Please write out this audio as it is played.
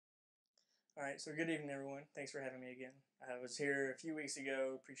All right, so good evening, everyone. Thanks for having me again. I was here a few weeks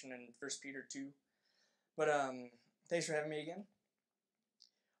ago preaching in First Peter 2, but thanks for having me again.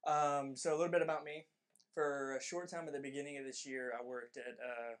 So a little bit about me. For a short time at the beginning of this year, I worked at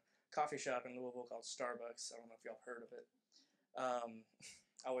a coffee shop in Louisville called Starbucks. I don't know if y'all have heard of it. Um,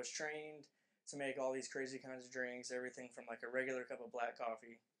 I was trained to make all these crazy kinds of drinks, everything from like a regular cup of black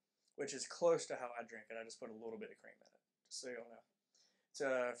coffee, which is close to how I drink it. I just put a little bit of cream in it, just so y'all know.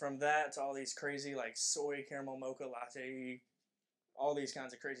 From that to all these crazy like soy caramel mocha latte, all these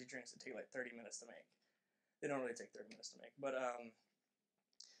kinds of crazy drinks that take like 30 minutes to make. They don't really take 30 minutes to make, but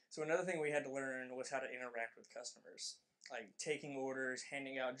so another thing we had to learn was how to interact with customers, like taking orders,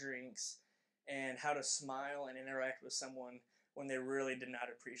 handing out drinks, and how to smile and interact with someone when they really did not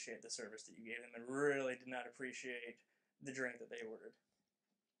appreciate the service that you gave them and really did not appreciate the drink that they ordered.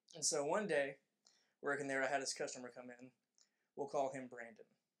 And so one day, working there, I had this customer come in. We'll call him Brandon.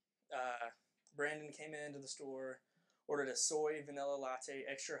 Brandon came into the store, ordered a soy vanilla latte,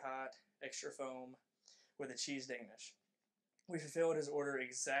 extra hot, extra foam, with a cheese Danish. We fulfilled his order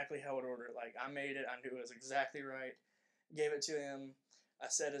exactly how it ordered. Like, I made it, I knew it was exactly right. Gave it to him, I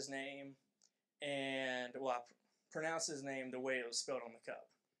said his name, and, well, I pronounced his name the way it was spelled on the cup,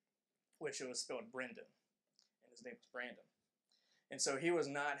 which it was spelled Brendan, and his name was Brandon. And so he was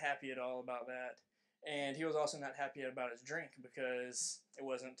not happy at all about that. And he was also not happy about his drink because it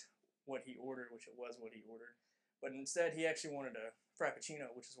wasn't what he ordered, which it was what he ordered. But instead, he actually wanted a Frappuccino,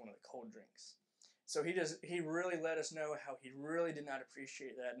 which is one of the cold drinks. So he really let us know how he really did not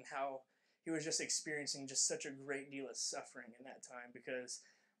appreciate that and how he was just experiencing just such a great deal of suffering in that time because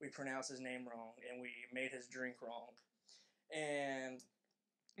we pronounced his name wrong and we made his drink wrong. And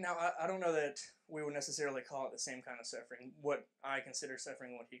now, I don't know that we would necessarily call it the same kind of suffering, what I consider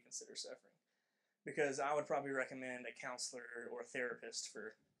suffering and what he considers suffering, because I would probably recommend a counselor or a therapist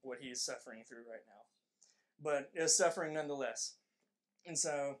for what he is suffering through right now. But it's suffering nonetheless. And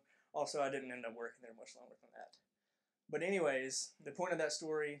so, also, I didn't end up working there much longer than that. But anyways, the point of that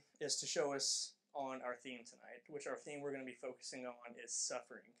story is to show us on our theme tonight, which our theme we're going to be focusing on is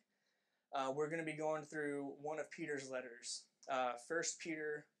suffering. We're going to be going through one of Peter's letters, 1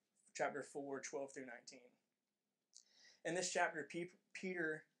 Peter chapter 4, 12 through 19. In this chapter,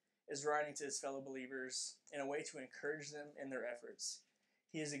 Peter is writing to his fellow believers in a way to encourage them in their efforts.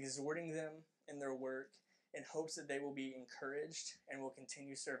 He is exhorting them in their work in hopes that they will be encouraged and will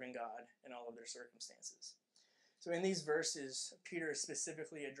continue serving God in all of their circumstances. So in these verses, Peter is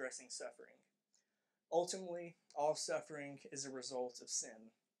specifically addressing suffering. Ultimately, all suffering is a result of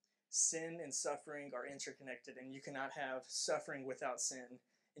sin. Sin and suffering are interconnected, and you cannot have suffering without sin,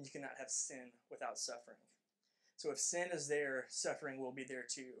 and you cannot have sin without suffering. So if sin is there, suffering will be there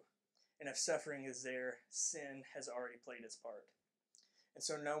too. And if suffering is there, sin has already played its part. And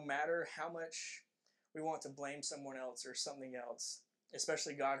so no matter how much we want to blame someone else or something else,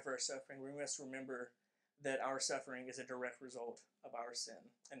 especially God for our suffering, we must remember that our suffering is a direct result of our sin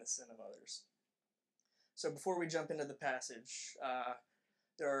and the sin of others. So before we jump into the passage,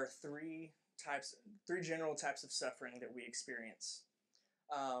 there are three general types of suffering that we experience.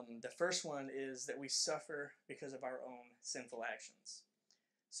 The first one is that we suffer because of our own sinful actions.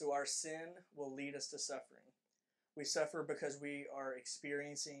 So our sin will lead us to suffering. We suffer because we are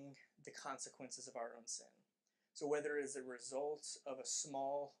experiencing the consequences of our own sin. So whether it is a result of a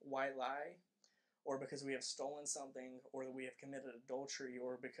small white lie, or because we have stolen something, or that we have committed adultery,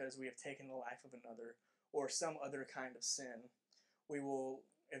 or because we have taken the life of another, or some other kind of sin, we will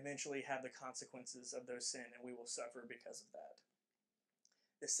eventually have the consequences of those sin, and we will suffer because of that.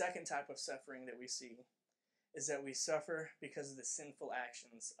 The second type of suffering that we see is that we suffer because of the sinful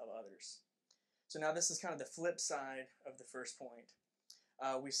actions of others. So now this is kind of the flip side of the first point.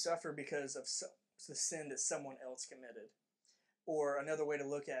 We suffer because of the sin that someone else committed. Or another way to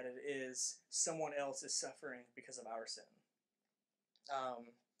look at it is someone else is suffering because of our sin.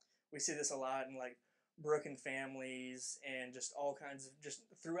 We see this a lot in like broken families and just all kinds of, just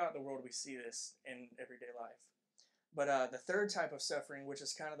throughout the world we see this in everyday life. But the third type of suffering, which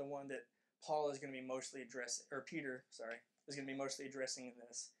is kind of the one that Paul is going to be mostly addressing, or Peter, sorry, is going to be mostly addressing in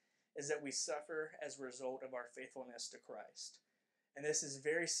this, is that we suffer as a result of our faithfulness to Christ. And this is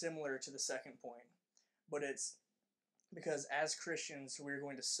very similar to the second point, but it's because as Christians, we're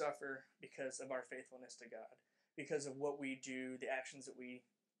going to suffer because of our faithfulness to God, because of what we do, the actions that we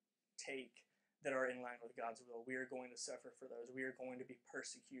take that are in line with God's will. We are going to suffer for those. We are going to be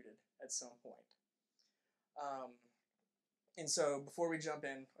persecuted at some point. And so before we jump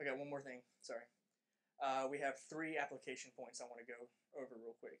in, I got one more thing, sorry. We have 3 application points I want to go over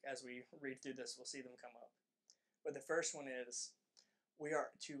real quick. As we read through this, we'll see them come up. But the first one is, We are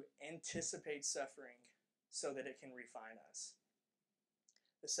to anticipate suffering so that it can refine us.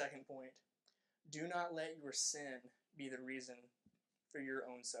 The second point, do not let your sin be the reason for your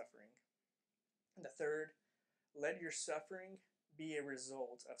own suffering. And the third, let your suffering be a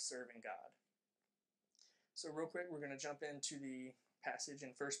result of serving God. So real quick, we're going to jump into the passage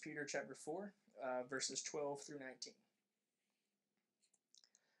in 1 Peter chapter 4, verses 12 through 19.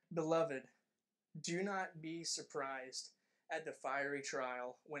 Beloved, do not be surprised at the fiery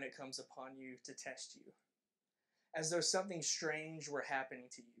trial when it comes upon you to test you, as though something strange were happening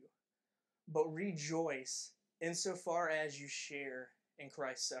to you. But rejoice insofar as you share in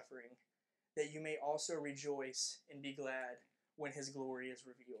Christ's suffering, that you may also rejoice and be glad when his glory is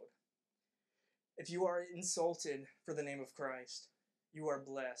revealed. If you are insulted for the name of Christ, you are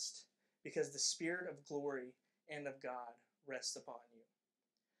blessed, because the Spirit of glory and of God rests upon you.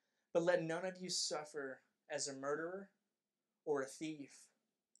 But let none of you suffer as a murderer, or a thief,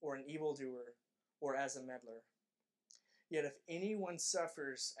 or an evildoer, or as a meddler. Yet if anyone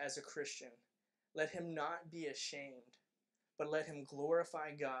suffers as a Christian, let him not be ashamed, but let him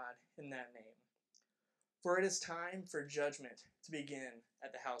glorify God in that name. For it is time for judgment to begin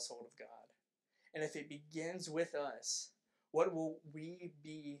at the household of God. And if it begins with us, what will be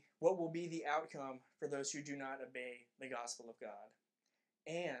the outcome for those who do not obey the gospel of God?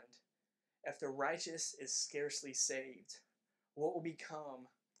 And if the righteous is scarcely saved, what will become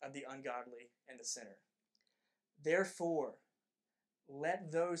of the ungodly and the sinner? Therefore,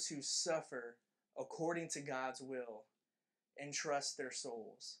 let those who suffer according to God's will entrust their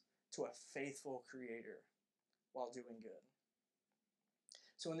souls to a faithful Creator while doing good.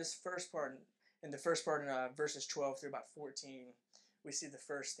 So in the first part in verses 12 through about 14, we see the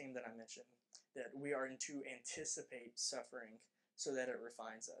first theme that I mentioned, that we are to anticipate suffering so that it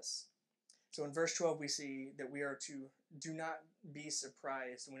refines us. So in verse 12, we see that we are to do not be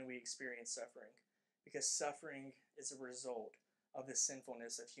surprised when we experience suffering, because suffering is a result of the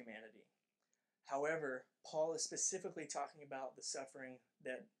sinfulness of humanity. However, Paul is specifically talking about the suffering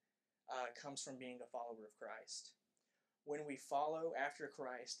that comes from being a follower of Christ. When we follow after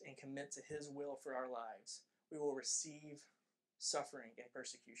Christ and commit to his will for our lives, we will receive suffering and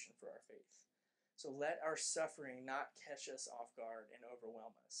persecution for our faith. So let our suffering not catch us off guard and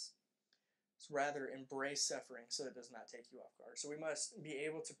overwhelm us. So rather, embrace suffering so that it does not take you off guard. So we must be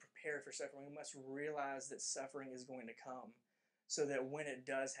able to prepare for suffering. We must realize that suffering is going to come so that when it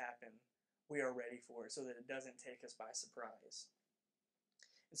does happen, we are ready for it, so that it doesn't take us by surprise.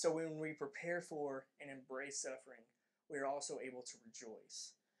 And so when we prepare for and embrace suffering, we are also able to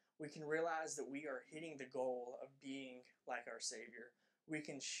rejoice. We can realize that we are hitting the goal of being like our Savior. We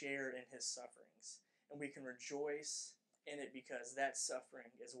can share in his sufferings, and we can rejoice in it because that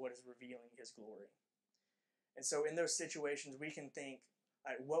suffering is what is revealing his glory. And so in those situations, we can think,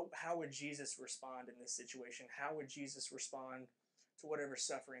 how would Jesus respond in this situation? How would Jesus respond to whatever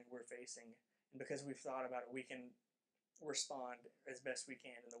suffering we're facing? And because we've thought about it, we can respond as best we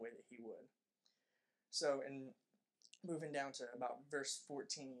can in the way that he would. So in moving down to about verse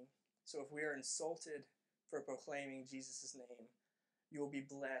 14, so if we are insulted for proclaiming Jesus' name, you will be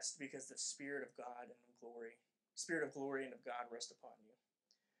blessed because the Spirit of God and Spirit of glory and of God rest upon you.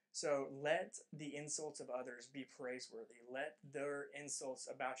 So let the insults of others be praiseworthy. Let their insults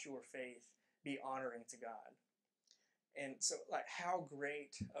about your faith be honoring to God. And so, how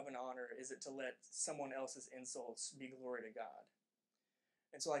great of an honor is it to let someone else's insults be glory to God?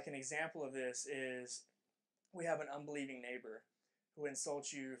 And so, an example of this is we have an unbelieving neighbor who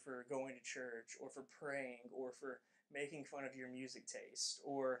insults you for going to church or for praying or for making fun of your music taste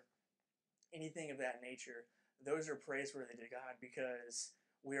or anything of that nature. Those are praiseworthy to God because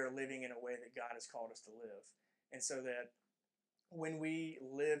we are living in a way that God has called us to live. And so that when we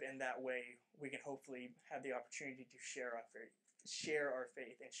live in that way, we can hopefully have the opportunity to share our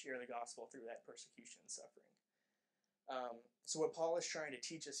faith and share the gospel through that persecution and suffering. So what Paul is trying to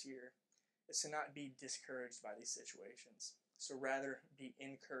teach us here is to not be discouraged by these situations. So rather be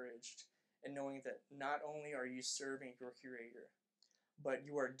encouraged in knowing that not only are you serving your Creator, but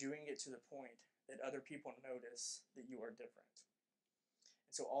you are doing it to the point that other people notice that you are different.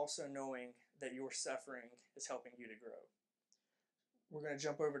 And so also knowing that your suffering is helping you to grow. We're going to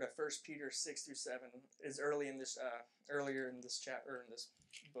jump over to 1 Peter 6 through 7. It's earlier in this chapter, in this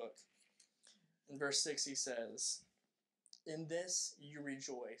book. In verse 6 he says, "In this you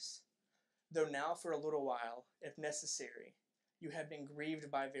rejoice, though now for a little while, if necessary, you have been grieved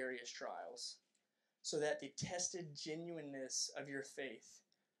by various trials, so that the tested genuineness of your faith,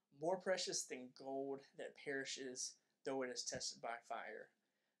 more precious than gold that perishes though it is tested by fire,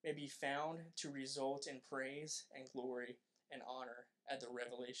 may be found to result in praise and glory and honor at the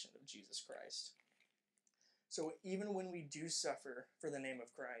revelation of Jesus Christ. So even when we do suffer for the name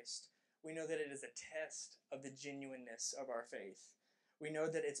of Christ, we know that it is a test of the genuineness of our faith. We know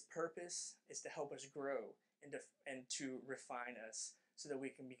that its purpose is to help us grow and to refine us so that we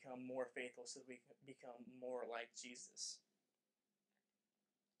can become more faithful, so that we can become more like Jesus.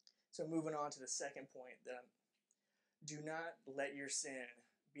 So moving on to the second point, do not let your sin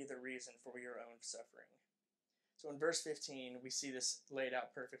be the reason for your own suffering. So in verse 15, we see this laid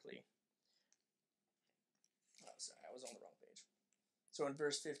out perfectly. Oh, sorry, I was on the wrong page. So in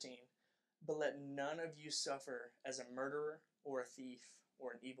verse 15, but let none of you suffer as a murderer or a thief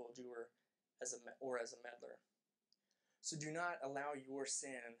or an evildoer or as a meddler. So do not allow your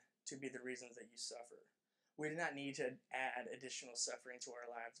sin to be the reasons that you suffer. We do not need to add additional suffering to our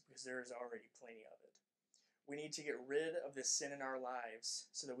lives because there is already plenty of it. We need to get rid of the sin in our lives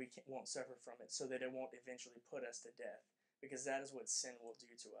so that we won't suffer from it, so that it won't eventually put us to death, because that is what sin will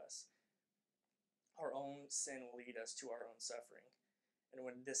do to us. Our own sin will lead us to our own suffering. And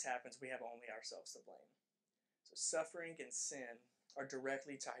when this happens, we have only ourselves to blame. So suffering and sin are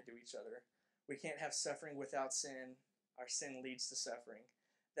directly tied to each other. We can't have suffering without sin. Our sin leads to suffering.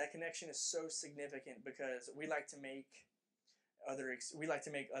 That connection is so significant because we like to make other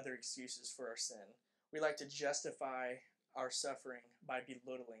excuses for our sin. We like to justify our suffering by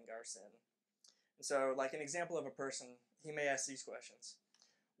belittling our sin. And so, like an example of a person, he may ask these questions.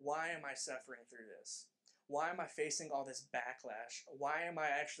 Why am I suffering through this? Why am I facing all this backlash? Why am I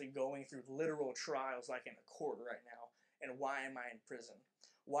actually going through literal trials like in a court right now? And why am I in prison?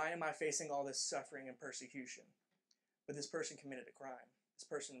 Why am I facing all this suffering and persecution? But this person committed a crime. This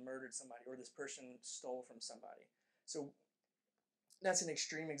person murdered somebody, or this person stole from somebody. So that's an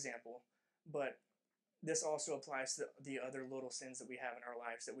extreme example, but this also applies to the other little sins that we have in our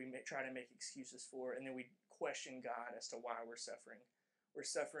lives that we try to make excuses for, and then we question God as to why we're suffering. We're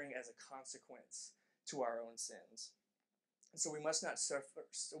suffering as a consequence to our own sins. And so we must not suffer.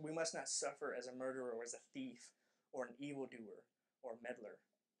 So we must not suffer as a murderer or as a thief or an evildoer or a meddler.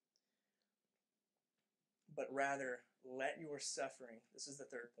 But rather, let your suffering, this is the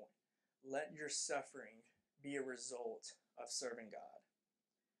third point, let your suffering be a result of serving God.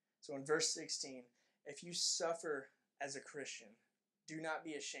 So in verse 16, if you suffer as a Christian, do not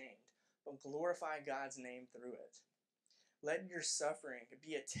be ashamed, but glorify God's name through it. Let your suffering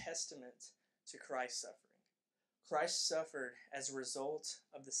be a testament to Christ's suffering. Christ suffered as a result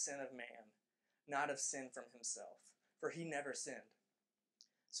of the sin of man, not of sin from himself, for he never sinned.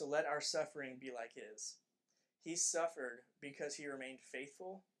 So let our suffering be like his. He suffered because he remained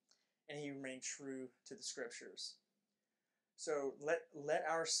faithful and he remained true to the scriptures. So let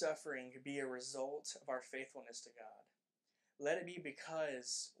our suffering be a result of our faithfulness to God. Let it be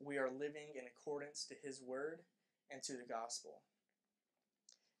because we are living in accordance to his word and to the gospel.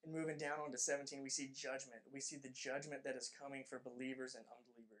 And moving down onto 17, we see judgment. We see the judgment that is coming for believers and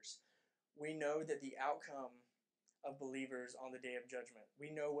unbelievers. We know that the outcome of believers on the day of judgment, we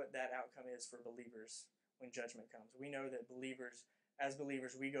know what that outcome is for believers when judgment comes. We know that as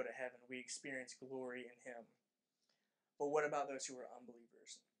believers, we go to heaven. We experience glory in him. But what about those who are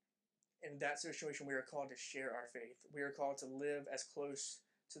unbelievers? In that situation, we are called to share our faith. We are called to live as close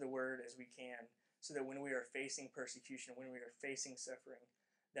to the word as we can, so that when we are facing persecution, when we are facing suffering,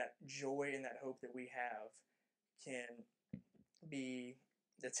 that joy and that hope that we have can be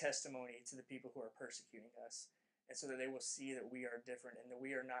the testimony to the people who are persecuting us, and so that they will see that we are different and that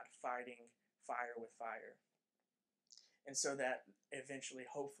we are not fighting fire with fire. And so that eventually,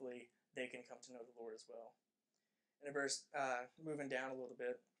 hopefully, they can come to know the Lord as well. In a verse, moving down a little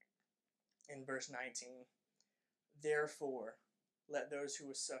bit, in verse 19, therefore, let those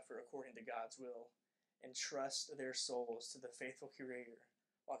who suffer according to God's will entrust their souls to the faithful Creator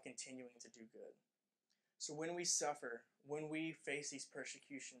while continuing to do good. So when we suffer, when we face these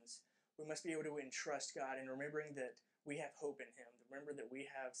persecutions, we must be able to entrust God in remembering that we have hope in him, remember that we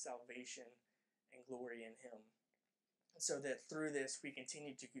have salvation and glory in him, so that through this we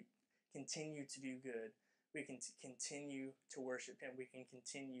continue to do good. We can continue to worship him. We can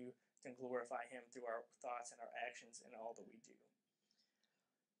continue to glorify him through our thoughts and our actions and all that we do.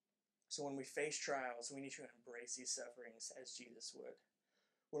 So when we face trials, we need to embrace these sufferings as Jesus would.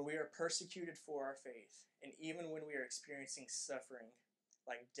 When we are persecuted for our faith, and even when we are experiencing suffering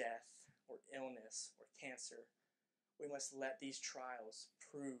like death or illness or cancer, we must let these trials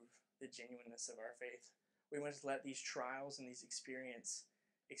prove the genuineness of our faith. We must let these trials and these experiences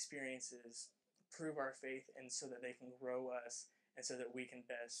prove our faith, and so that they can grow us and so that we can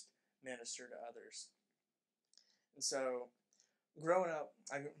best minister to others. And so growing up,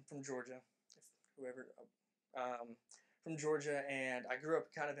 I'm from Georgia, from Georgia, and I grew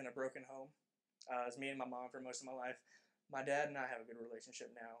up kind of in a broken home. It was me and my mom for most of my life. My dad and I have a good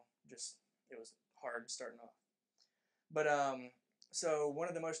relationship now. Just it was hard starting off. But so one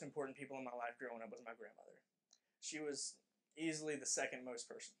of the most important people in my life growing up was my grandmother. She was easily the second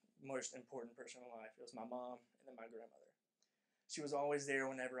most important person in my life. It was my mom and then my grandmother. She was always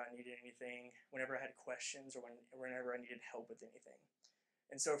there whenever I needed anything, whenever I had questions, or whenever I needed help with anything.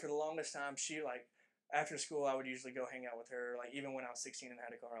 And so for the longest time, she after school I would usually go hang out with her. Like even when I was 16 and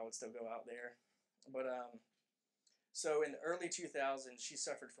had a car, I would still go out there. But so in the early 2000s, she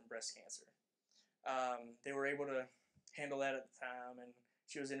suffered from breast cancer. They were able to handle that at the time, and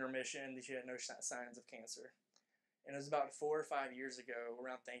she was in remission. She had no signs of cancer. And it was about 4 or 5 years ago,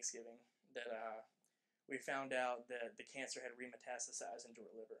 around Thanksgiving, that we found out that the cancer had remetastasized into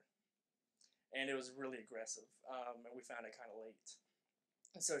her liver. And it was really aggressive, and we found it kind of late.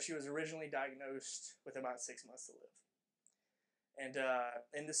 And so she was originally diagnosed with about 6 months to live. And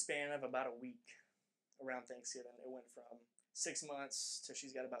in the span of about a week, around Thanksgiving, it went from 6 months to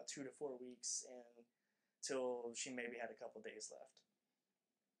she's got about 2 to 4 weeks, and till she maybe had a couple days left.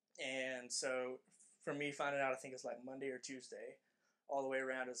 And so for me finding out, I think it was like Monday or Tuesday, all the way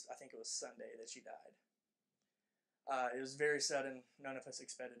around, I think it was Sunday that she died. It was very sudden. None of us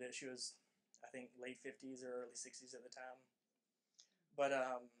expected it. She was, I think, late 50s or early 60s at the time. But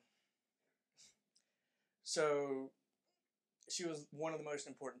so she was one of the most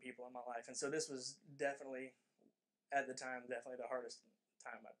important people in my life. And so this was definitely, at the time, definitely the hardest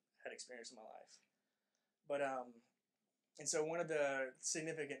time I had experienced in my life. But and so one of the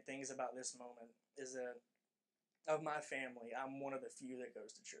significant things about this moment is that of my family, I'm one of the few that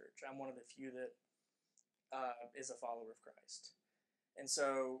goes to church. I'm one of the few that is a follower of Christ. And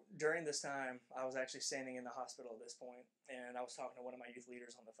so during this time, I was actually standing in the hospital at this point, and I was talking to one of my youth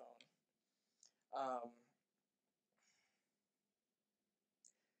leaders on the phone.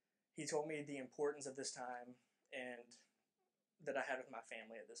 He told me the importance of this time and that I had with my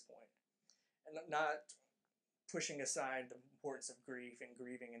family at this point. And not pushing aside the importance of grief and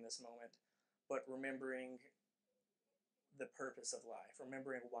grieving in this moment, but remembering the purpose of life,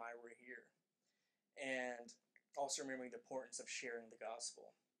 remembering why we're here, and also remembering the importance of sharing the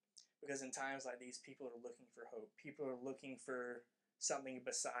gospel. Because in times like these, people are looking for hope. People are looking for something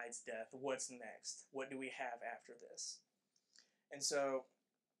besides death. What's next? What do we have after this? And so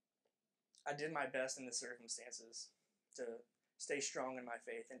I did my best in the circumstances to stay strong in my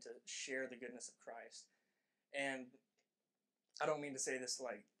faith and to share the goodness of Christ. And I don't mean to say this to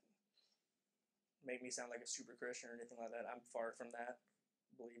make me sound like a super Christian or anything like that. I'm far from that.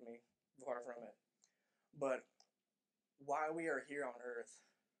 Believe me, far from it. But while we are here on earth,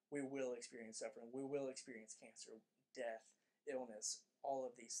 we will experience suffering. We will experience cancer, death, illness, all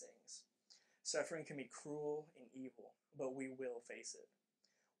of these things. Suffering can be cruel and evil, but we will face it.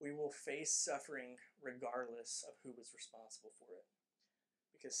 We will face suffering regardless of who was responsible for it,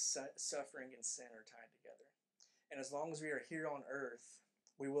 because suffering and sin are tied together. And as long as we are here on earth,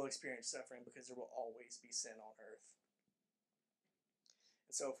 we will experience suffering because there will always be sin on earth.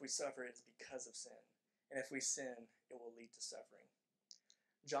 And so if we suffer, it's because of sin. And if we sin, it will lead to suffering.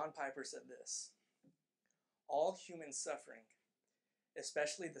 John Piper said this: all human suffering,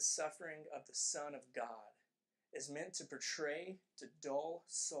 especially the suffering of the Son of God, is meant to portray to dull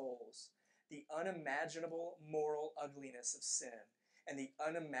souls the unimaginable moral ugliness of sin and the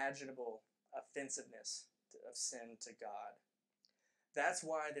unimaginable offensiveness of sin to God. That's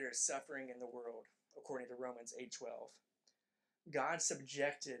why there is suffering in the world, according to Romans 8:12. God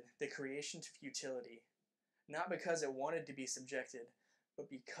subjected the creation to futility, not because it wanted to be subjected, but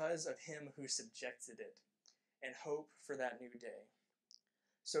because of him who subjected it, and hope for that new day.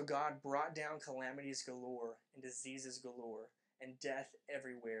 So God brought down calamities galore and diseases galore and death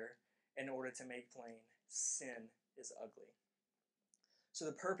everywhere in order to make plain sin is ugly. So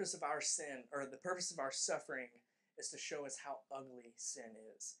the purpose of our sin, or the purpose of our suffering, is to show us how ugly sin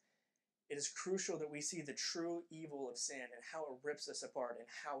is. It is crucial that we see the true evil of sin and how it rips us apart and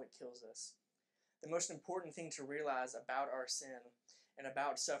how it kills us. The most important thing to realize about our sin and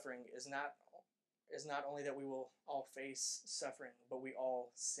about suffering is not only that we will all face suffering, but we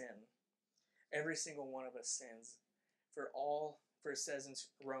all sin. Every single one of us sins. For it says in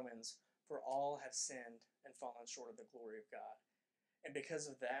Romans, for all have sinned and fallen short of the glory of God. And because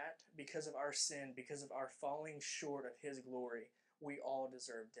of that, because of our sin, because of our falling short of his glory, we all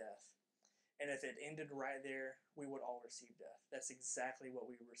deserve death. And if it ended right there, we would all receive death. That's exactly what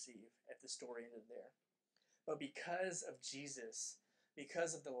we receive if the story ended there. But because of Jesus,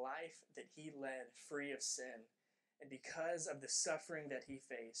 because of the life that he led free of sin, and because of the suffering that he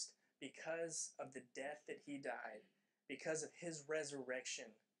faced, because of the death that he died, because of his resurrection,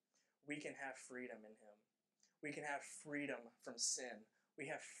 we can have freedom in him. We can have freedom from sin. We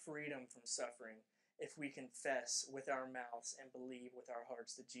have freedom from suffering if we confess with our mouths and believe with our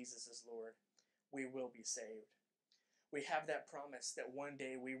hearts that Jesus is Lord. We will be saved. We have that promise that one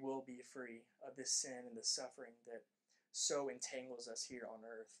day we will be free of this sin and the suffering that so entangles us here on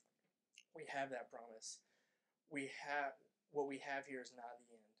earth. We have that promise. What we have here is not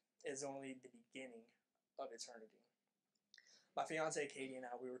the end. It is only the beginning of eternity. My fiance Katie and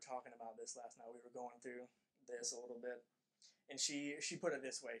I, we were talking about this last night. We were going through this a little bit, and she put it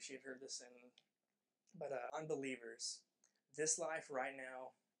this way. She had heard this but unbelievers, this life right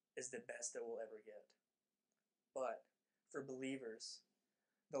now is the best that we'll ever get. But for believers,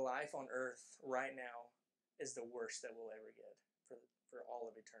 the life on earth right now is the worst that we'll ever get for all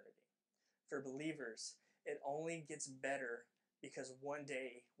of eternity. For believers, it only gets better because one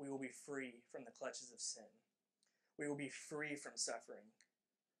day we will be free from the clutches of sin. We will be free from suffering.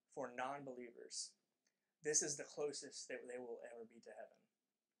 For non-believers, this is the closest that they will ever be to heaven.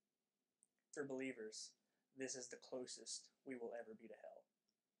 For believers, this is the closest we will ever be to hell.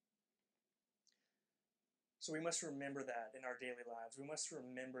 So we must remember that in our daily lives. We must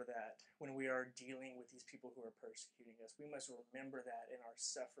remember that when we are dealing with these people who are persecuting us. We must remember that in our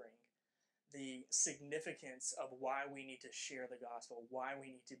suffering. The significance of why we need to share the gospel, why we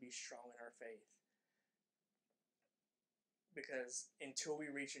need to be strong in our faith. Because until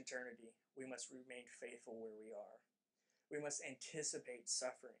we reach eternity, we must remain faithful where we are. We must anticipate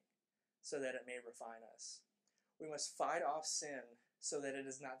suffering so that it may refine us. We must fight off sin so that it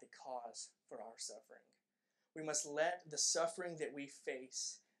is not the cause for our suffering. We must let the suffering that we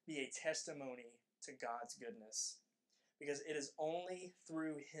face be a testimony to God's goodness. Because it is only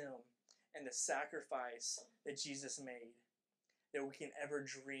through him and the sacrifice that Jesus made that we can ever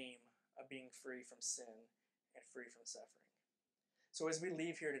dream of being free from sin and free from suffering. So as we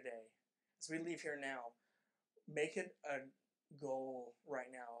leave here today, as we leave here now, make it a goal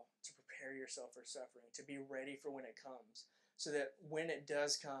right now to prepare yourself for suffering, to be ready for when it comes, so that when it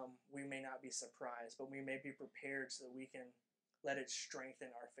does come, we may not be surprised, but we may be prepared so that we can let it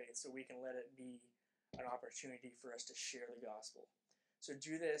strengthen our faith, so we can let it be an opportunity for us to share the gospel. So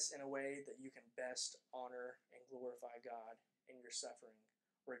do this in a way that you can best honor and glorify God in your suffering,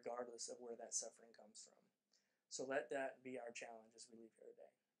 regardless of where that suffering comes from. So let that be our challenge as we leave here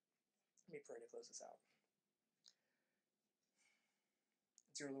today. Let me pray to close this out.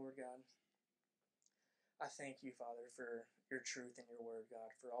 Dear Lord God, I thank you, Father, for your truth and your word,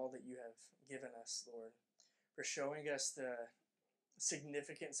 God, for all that you have given us, Lord, for showing us the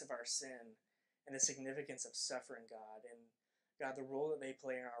significance of our sin and the significance of suffering, God, and God, the role that they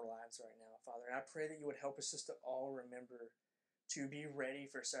play in our lives right now, Father. And I pray that you would help us just to all remember to be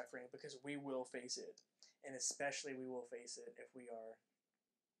ready for suffering, because we will face it. And especially we will face it if we are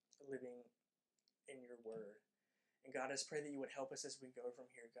living in your word. And God, I just pray that you would help us as we go from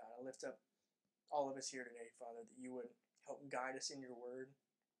here, God. I lift up all of us here today, Father, that you would help guide us in your word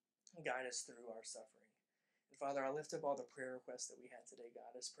and guide us through our suffering. And Father, I lift up all the prayer requests that we had today, God.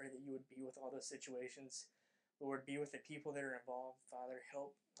 I just pray that you would be with all those situations. Lord, be with the people that are involved. Father,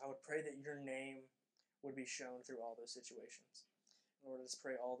 help. I would pray that your name would be shown through all those situations. Lord, I just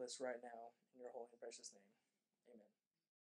pray all this right now in your holy and precious name. Amen.